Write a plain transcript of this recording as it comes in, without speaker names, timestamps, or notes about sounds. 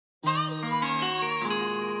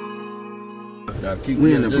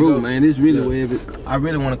We in the brew, man. This really where I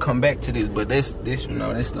really want to come back to this, but this you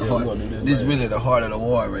know, that's the heart. This really the heart of the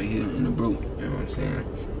war right here in the brew. You know what I'm saying?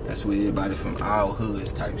 That's where everybody from all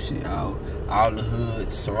hoods type shit, all the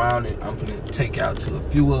hoods surrounded. I'm gonna take out to a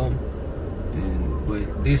few of them,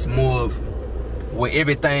 but this more of where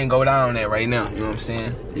everything go down at right now. You know what I'm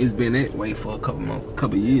saying? It's been that way for a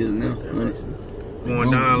couple years now, honestly. Going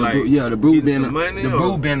down like the brew been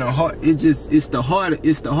the heart. It's the heart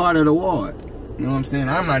of the ward. You know what I'm saying?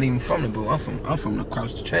 I'm not even from the brew. I'm from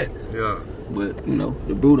across the tracks. Yeah. But you know,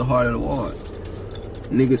 the brew the heart of the ward.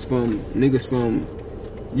 Niggas from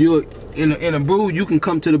you in a brew, you can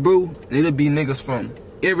come to the brew and it'll be niggas from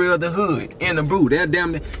every other hood in the brew. You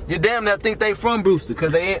damn near think they from Brewster,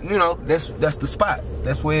 cause they ain't, you know, that's the spot.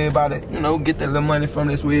 That's where everybody, you know, get that little money from.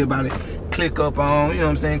 That's where everybody click up on, you know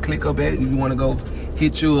what I'm saying? Click up at, you wanna go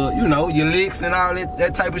hit your, you know, your licks and all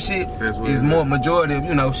that type of shit. Is more majority of,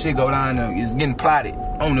 you know, shit go down there. It's getting plotted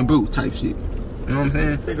on the brew type shit. You know what I'm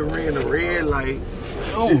saying? Nigga ran the red light.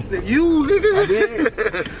 You nigga. I did.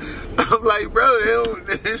 I'm like, bro,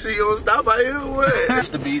 this shit don't stop out here. What?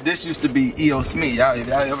 This used to be E.O. Smith. Y'all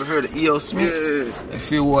ever heard of E.O. Smith? Yeah. In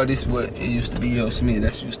 5th Ward, this is what it used to be. E.O. Smith.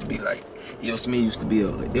 That used to be like E.O. Smith used to be a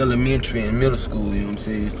elementary and middle school. You know what I'm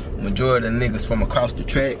saying? Majority of the niggas from across the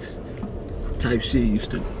tracks type shit used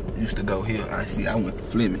to go here. I went to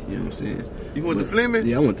Fleming. You know what I'm saying? You went to Fleming?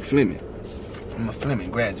 Yeah, I went to Fleming. I'm a Fleming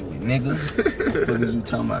graduate, nigga. What is you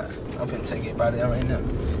talking about? I'm finna take everybody out right now.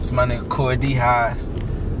 It's my nigga Corey D. Highs.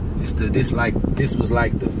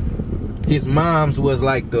 His moms was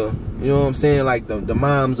like the, you know what I'm saying, like the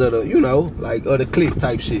moms of the, you know, like of the clique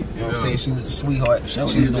type shit. You know what I'm saying? She was a sweetheart. She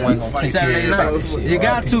was the one gonna take care of everybody. Shit. You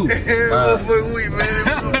got to.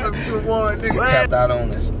 Tapped out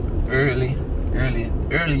on us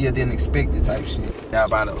earlier than expected type shit. Now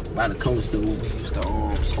by the corner store we used to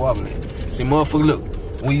squabble it. See, motherfucker, look,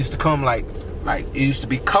 we used to come like it used to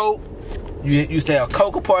be Coke. You used to have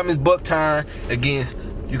Coke Apartments, Bucktown against.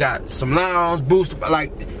 You got some lounge, booster,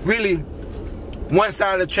 like really one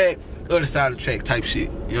side of the track, other side of the track type shit. You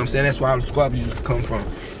know what I'm saying? That's where all the squabbles used to come from.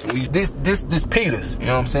 And this Peters, you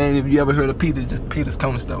know what I'm saying? If you ever heard of Peters, this Peters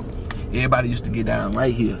corner store. Everybody used to get down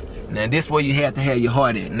right here. Now this where you had to have your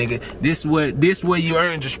heart at, nigga. This where you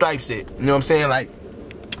earned your stripes at. You know what I'm saying? Like,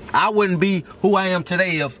 I wouldn't be who I am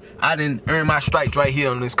today if I didn't earn my stripes right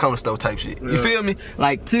here on this corner store type shit. You feel me?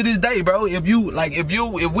 Like, to this day, bro, if we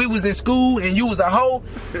was in school and you was a hoe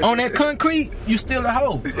on that concrete, you still a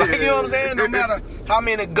hoe. Like, you know what I'm saying? No matter how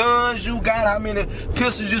many guns you got, how many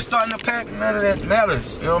pistols you starting to pack, none of that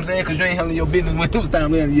matters. You know what I'm saying? Cause you ain't handling your business when it was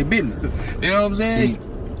time to handle your business. You know what I'm saying?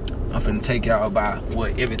 I'm finna take y'all about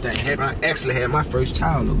what everything happened. I actually had my first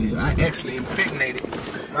child over here. I actually impregnated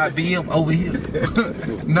my BM over here.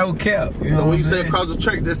 No cap. You know so when you say across the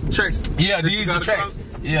track, that's the tracks? Yeah, these the tracks.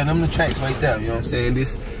 Yeah, them the tracks right there. You know what I'm saying?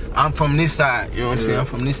 I'm from this side. You know what I'm saying? I'm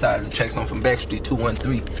from this side of the tracks. I'm from Backstreet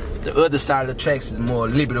 213. The other side of the tracks is more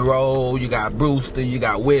Liberty Road. You got Brewster. You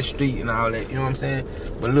got West Street and all that. You know what I'm saying?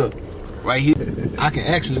 But look, right here, we can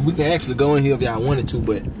actually go in here if y'all wanted to.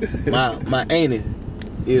 But my auntie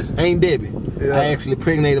is Aunt Debbie. Yeah. I actually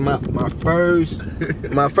impregnated my first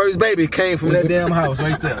baby came from that damn house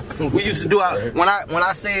right there. We used to do when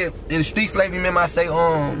I say it in street flavor, remember I say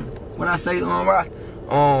when I say damn,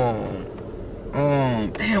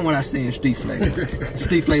 what I say in street flavor.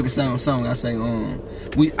 Street flavor song I say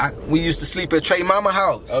we used to sleep at Trey Mama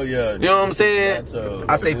house. Oh yeah. You know what I'm saying? Nachos.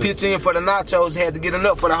 I say pitch in for the nachos, had to get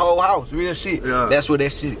enough for the whole house. Real shit. Yeah. That's where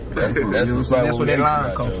that shit that's where that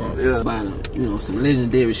line come from. Yeah. You know, some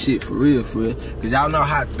legendary shit for real. Cause y'all know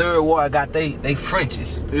how 3rd Ward got they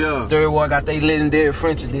Frenchies. Yeah. 3rd Ward got they legendary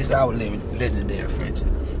Frenchies. This our legendary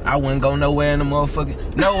Frenchies. I wouldn't go nowhere else in the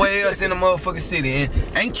motherfucking city. And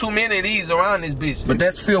ain't too many of these around this bitch. But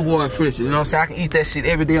that's 5th Ward French. You know what I'm saying? I can eat that shit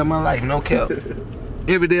every day of my life, no cap.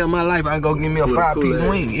 Every day of my life, I can go give me a 5-piece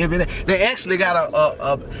wing. Every day. They actually got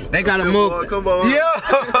a move. Come on. Yeah.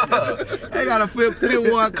 They got a 5th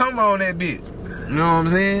Ward combo on that bitch. You know what I'm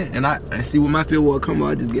saying? And see with my 5th Ward combo,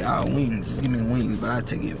 I just get all wings. Just give me the wings, but I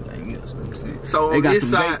take everything else. You know what I'm saying? So they got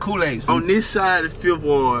some great Kool-Aid. On this side of 5th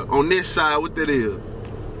Ward, on this side, what that is?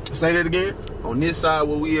 Say that again? On this side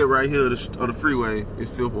where we at right here, of the freeway in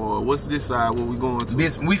 5th Ward, what's this side where we going to? I'm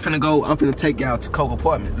finna take y'all to Coke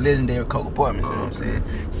Apartments, legendary Coke Apartments, you know what I'm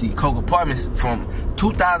saying? See, Coke Apartments from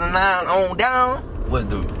 2009 on down was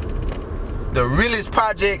the realest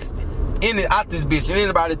projects out this bitch, and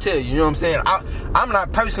anybody tell you, you know what I'm saying? I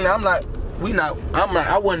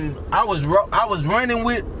was running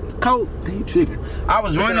with Coke. He tripping. I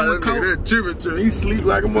was running with Coke. Tripping. He sleep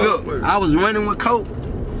like a motherfucker. Look, I was running with Coke,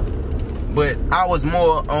 but I was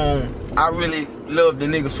more on I really love the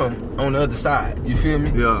niggas from on the other side. You feel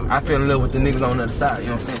me? Yeah. I fell in love with the niggas on the other side. You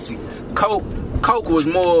know what I'm saying? See, Coke was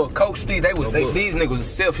more Coke Street. These niggas was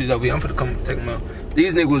selfish over here. I'm finna come take them out.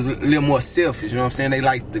 These niggas was a little more selfish. You know what I'm saying? They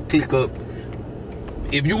like to click up.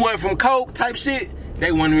 If you weren't from Coke type shit,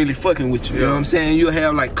 they wasn't really fucking with you. You know what I'm saying? You'll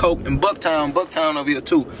have like Coke and Bucktown over here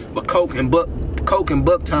too. But Coke and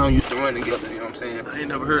Bucktown used to run together. You know what I'm saying? I ain't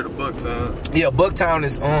never heard of Bucktown. Yeah, Bucktown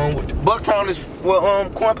is where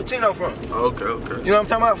Corn Patino from. Okay. You know what I'm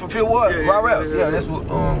talking about? From 5thward Ward. Yeah, Yeah, that's what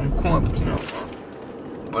Corn Patino from.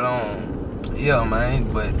 But yeah,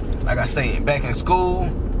 man. But like I say, back in school,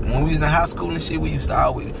 when we was in high school and shit, we used to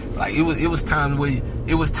always like it was times where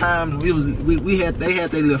they had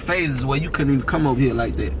their little phases where you couldn't even come over here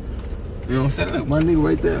like that. You know what I'm saying? Look, my nigga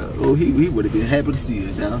right there. Oh, he would have been happy to see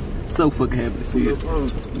us, y'all. So fucking happy to see us.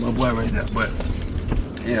 My boy right there. But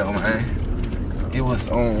yeah, man. It was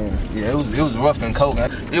it was rough and cold.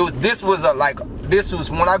 This was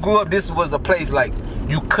when I grew up, this was a place like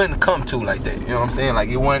you couldn't come to like that. You know what I'm saying? Like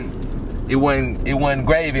it wasn't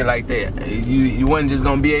gravy like that. You wasn't just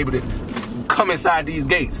gonna be able to come inside these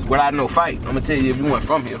gates without no fight. I'm gonna tell you if you weren't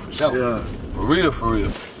from here for sure. Yeah. For real.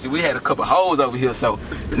 See, we had a couple hoes over here, so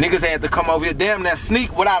niggas had to come over here damn that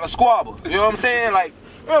sneak without a squabble. You know what I'm saying? Like,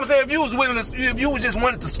 you know what I'm saying? If you was willing to, if you just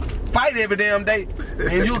wanted to fight every damn day,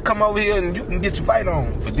 and you would come over here and you can get your fight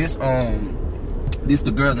on. For this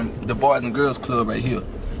the Boys and Girls Club right here.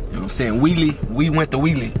 You know what I'm saying? We went to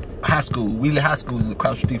Wheelie High School. Wheelie High School is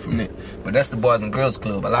across the street from that. But that's the Boys and Girls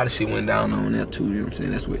Club. A lot of shit went down on there too, you know what I'm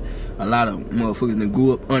saying? That's what a lot of motherfuckers that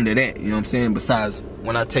grew up under that, you know what I'm saying? Besides,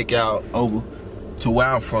 when I take y'all over to where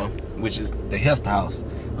I'm from, which is the Hester House.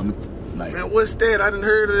 Like, man, what's that? I didn't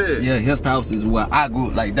heard of that. Yeah, Hester House is where I grew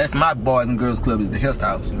up. Like, that's my Boys and Girls Club is the Hester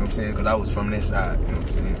House, you know what I'm saying? Because I was from that side, you know what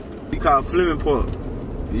I'm saying? We call Fleming Park.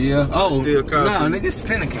 Yeah. Oh, still called nigga, it's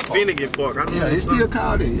Finnegan Park. Finnegan Park. I know yeah, it's still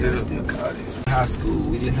called it. Yeah, it's still called it. High school,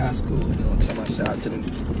 Wheelie High School. You know, tell my shout out to them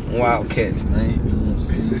Wildcats, man. You know what I'm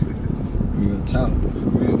saying? Real talk, for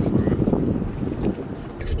real.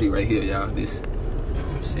 Street right here, y'all. This, you know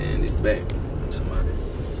what I'm saying? This back.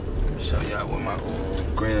 I'm show y'all what my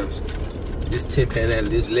grams. This Tin Pan Alley,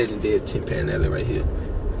 this legendary Tin Pan Alley right here. You know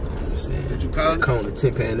what I'm saying? What you call it? Corner,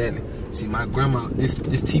 Tin Pan Alley. See, my grandma, this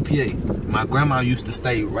TPA, my grandma used to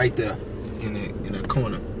stay right there in the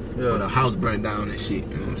corner where the house burned down and shit,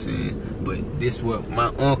 you know what I'm saying? But this was my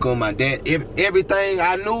uncle, my dad, everything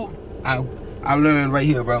I knew, I learned right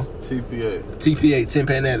here, bro. TPA, Tin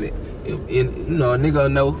Pan Alley. You know, a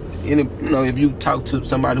nigga know, you know, if you talk to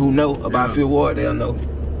somebody who know about 5thward Ward, they'll know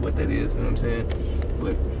what that is, you know what I'm saying?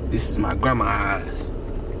 But this is my grandma's house.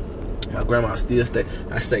 My grandma still stay.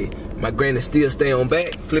 I say my granny still stay on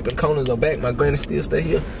back, flipping corners on back. My granny still stay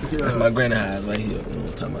here. Yeah. That's my granny house right here. You know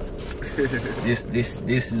what I'm talking about?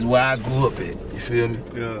 This is where I grew up at. You feel me?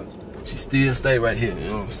 Yeah. She still stay right here. You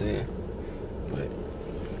know what I'm saying? But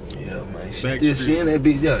yeah, man. She in that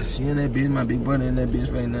bitch. Yeah, she in that bitch. My big brother in that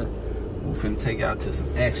bitch right now. We're finna take y'all to some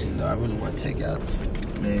action though. I really want to take y'all.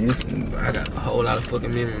 Man, I got a whole lot of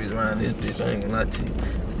fucking memories around this bitch. I ain't gonna lie to you.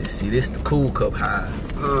 See, this the Cool Cup Highs.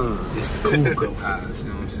 This the Cool Cup Highs, you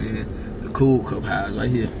know what I'm saying? The Cool Cup Highs right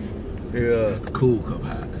here. Yeah. That's the Cool Cup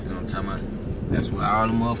Highs, you know what I'm talking about? That's where all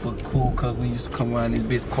the motherfucking Cool Cups, we used to come around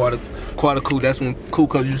this bitch, quarter cool. That's when Cool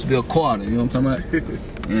Cups used to be a quarter, you know what I'm talking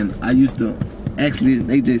about? And I used to, actually,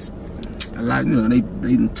 they just, a lot, you know, they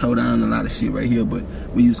tore down a lot of shit right here, but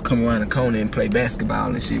we used to come around the corner and play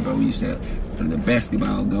basketball and shit, bro. We used to have the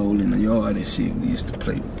basketball goal in the yard and shit. We used to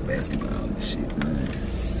play basketball and shit, man.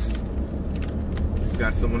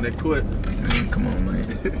 Got someone that quit. Man, come on, man.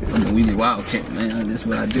 I'm a Wheelie Wildcat, man. That's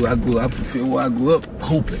what I do. I grew up from 5thward Ward. I grew up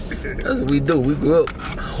hooping. That's what we do. We grew up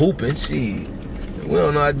hooping. Shit. We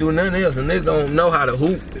don't know how to do nothing else, and they don't know how to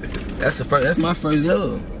hoop. That's my first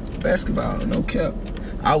love. Basketball, no cap.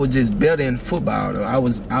 I was just better in football though. I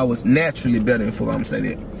was naturally better in football. I'm gonna say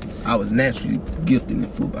that. I was naturally gifted in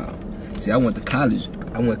football. See, I went to college.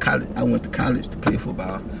 I went to college to play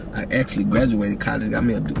football. I actually graduated college, got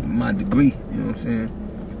me my degree, you know what I'm saying?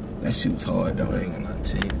 That shit was hard though, I ain't gonna lie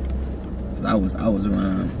to you. I was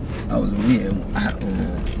around, a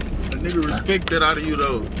nigga respect that out of you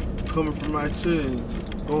though, coming from my chin,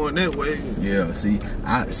 going that way. Yeah, see,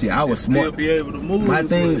 I was smart. Still be able to move. My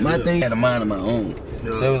thing had a mind of my own.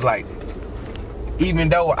 Yeah. So it was like, even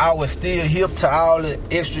though I was still hip to all the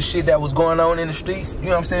extra shit that was going on in the streets, you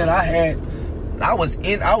know what I'm saying? I was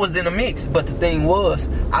in a mix, but the thing was,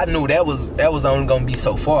 I knew that was only gonna be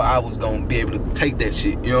so far. I was gonna be able to take that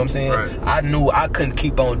shit. You know what I'm saying? Right. I knew I couldn't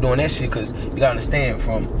keep on doing that shit because you gotta understand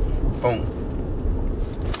from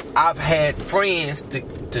I've had friends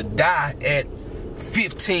to die at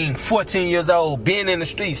 15, 14 years old, being in the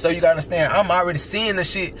streets. So you gotta understand, I'm already seeing the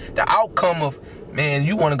shit, the outcome of, man,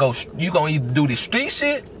 you gonna either do the street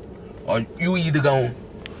shit, or you either gonna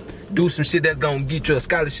do some shit that's gonna get you a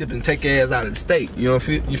scholarship and take your ass out of the state. You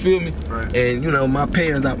feel me? Right. And you know, my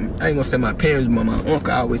parents, I ain't gonna say my parents, but my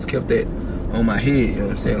uncle always kept that on my head. You know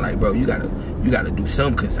what I'm saying? Like, bro, you gotta do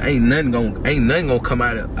something, cause ain't nothing gonna come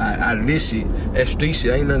out of this shit. That street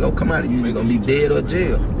shit, ain't nothing gonna come out of it. You either gonna be dead or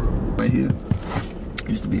jail. Right here,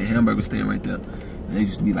 used to be a hamburger stand right there. And it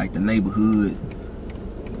used to be like the neighborhood,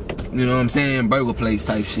 you know what I'm saying, burger place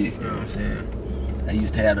type shit. You know what I'm saying? I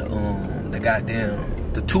used to have the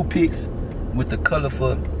goddamn, the toothpicks with the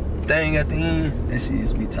colorful thing at the end. That shit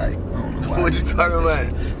used to be tight. I don't know why. What you talking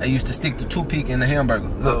about? I used to stick the toothpick in the hamburger.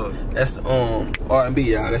 Look, that's R&B,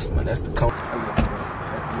 y'all. That's the country.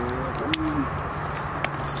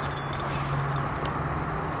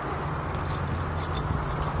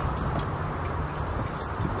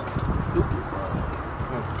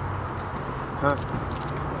 Huh?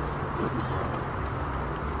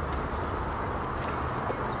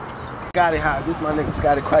 Scotty High, this my nigga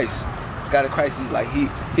Scotty Christ. Scotty Christ, he's like, he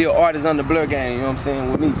an artist on the Blur Gang, you know what I'm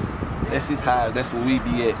saying, with me. That's his high, that's where we be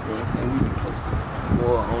at, you know what I'm saying? We be posted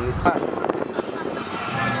more on this high.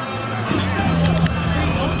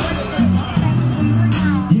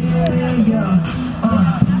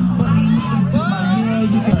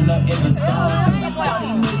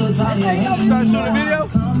 You guys shooting a video?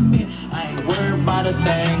 I ain't worried about a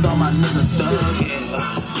thing, got my niggas stuck,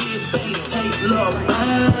 yeah. If they take love,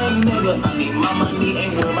 bang, nigga, I need my money,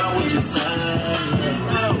 ain't worried about what you say.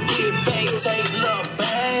 If they take love,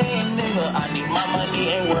 bang, nigga, I need my money,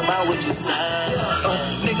 ain't worried about what you say.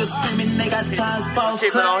 Niggas screaming, they got ties, false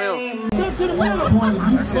claim.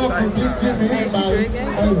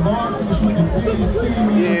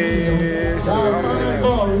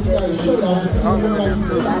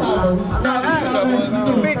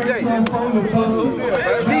 Big J.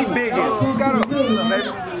 The biggest.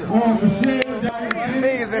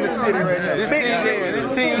 Biggest in the city right now. This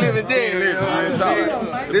team living dead.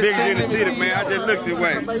 Biggest in the city, man. I just looked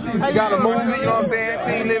away. You got a movie, you know what I'm saying? The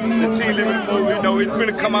team living movie. You know, it's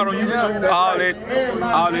finna come out on YouTube. All that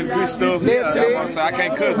good stuff. Netflix. I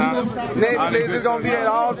can't cut, huh? Netflix is gonna be at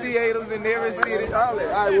all theaters in every city. All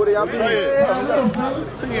that. All right, what are y'all doing?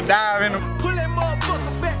 So you dive in the. Pull that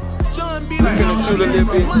motherfucker back. John B. I'm finna shoot a little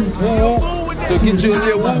bit woo-woo. So get you a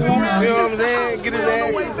little woo-woo, you know what I'm saying? Get his ass.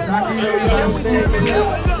 You know what I'm saying?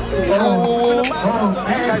 Woo-woo.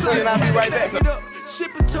 Type shit, I'll be right back.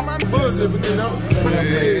 Ship it to my Bullshit, you know?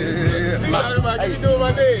 Hey, you doing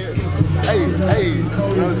my dad? Hey.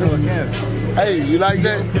 Hey, you like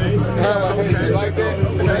that? You like that?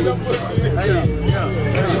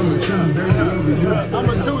 I'm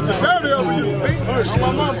a tooth and dirty over you, bitch.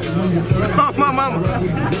 On my mama.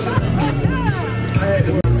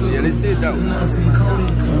 Yeah, this shit though.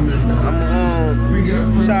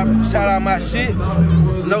 I'm shout out my shit.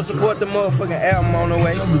 No support the motherfucking album on the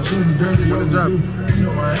way.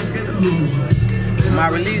 My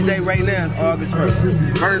release date right now is August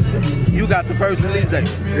 1st. You got the first release date.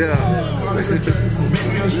 Yeah.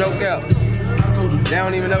 No cap. They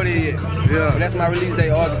don't even know that yet. Yeah. But that's my release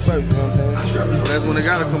date, August 1st, you know what I'm saying? That's when it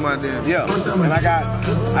gotta come out then. Yeah. And I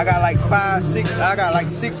got like 5, 6, I got like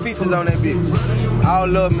 6 features on that bitch.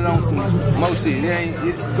 All of them on some more shit.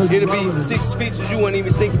 It'll be 6 features you wouldn't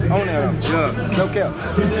even think on there. Yeah. No cap.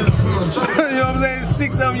 You know what I'm saying?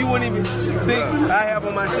 6 of them you wouldn't even think I have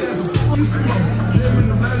on my shit.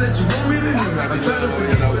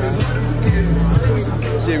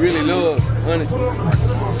 Shit really love, honestly.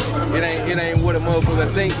 It ain't what a motherfucker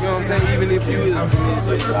think, you know what I'm saying? Even if you is as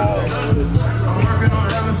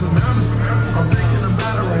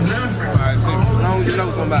long as you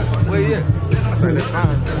know somebody. Where you at?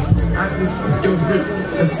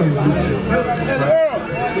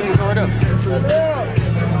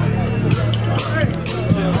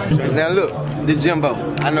 Now look, this Jimbo.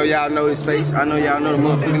 I know y'all know his face. I know y'all know the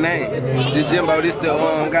motherfucking name. This Jimbo, this the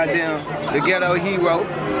goddamn the ghetto hero,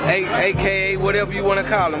 aka whatever you wanna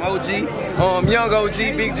call him, OG, young OG,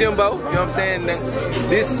 Big Jimbo. You know what I'm saying?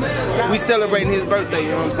 We celebrating his birthday.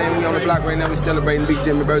 You know what I'm saying? We on the block right now. We celebrating Big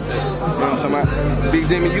Jimmy's birthday. You know what I'm talking about? Big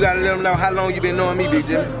Jimmy, you gotta let them know how long you been knowing me, Big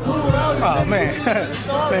Jimmy. Oh man,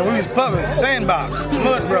 man, we was pumping, sandbox,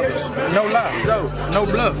 mud brothers, no lie, no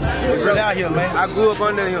bluff. Really out here, man. I grew up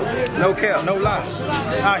under him, no cap, no lie.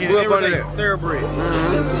 Out here, grew up under that thoroughbred.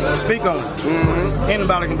 Speak on it.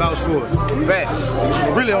 Anybody can vouch for it. Facts.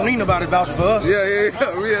 Really don't need nobody vouch for us. Yeah,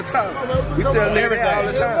 real talk. We tell niggas that all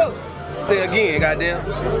the time. say again,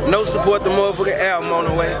 goddamn. No support the motherfucking album on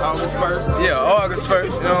the way. August 1st. Yeah, August 1st,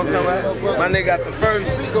 you know what I'm talking about? My nigga got the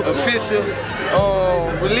first official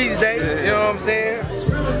release date, you know what I'm saying?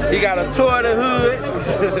 He got a tour of the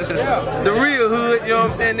hood, the real hood, you know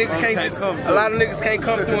what I'm saying? Niggas can't come. A lot of niggas can't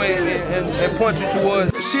come through and point you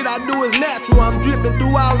towards. The shit I do is natural, I'm dripping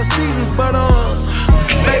through all the seasons, but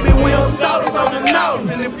baby, we on sauce on the north,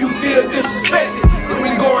 and if you feel disrespected, then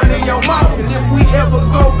we going in your mouth, and if we ever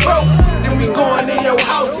go broke, then we going in your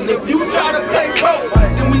house, and if you try to play broke,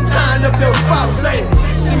 then we tying up your spouse. Say,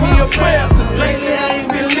 send me a prayer, cause lately I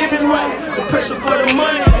ain't been living right. The pressure for the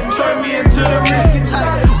money, it turned me into the risky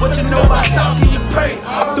type. What you know about stalking, you pray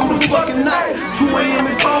all through the fucking night. 2 a.m.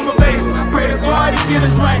 is home, baby. I pray to God he get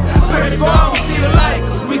us right. I pray to God we see the light,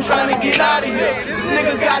 cause we trying to get out of here. This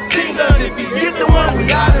nigga got tingles, if he get the one, we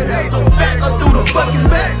out of there. So back up through the fucking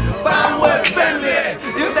back, find where it's family at.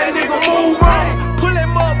 If that nigga move wrong, pull that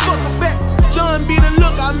motherfucker back. John be the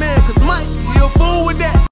lookout man, cause Mike, he a fool with that.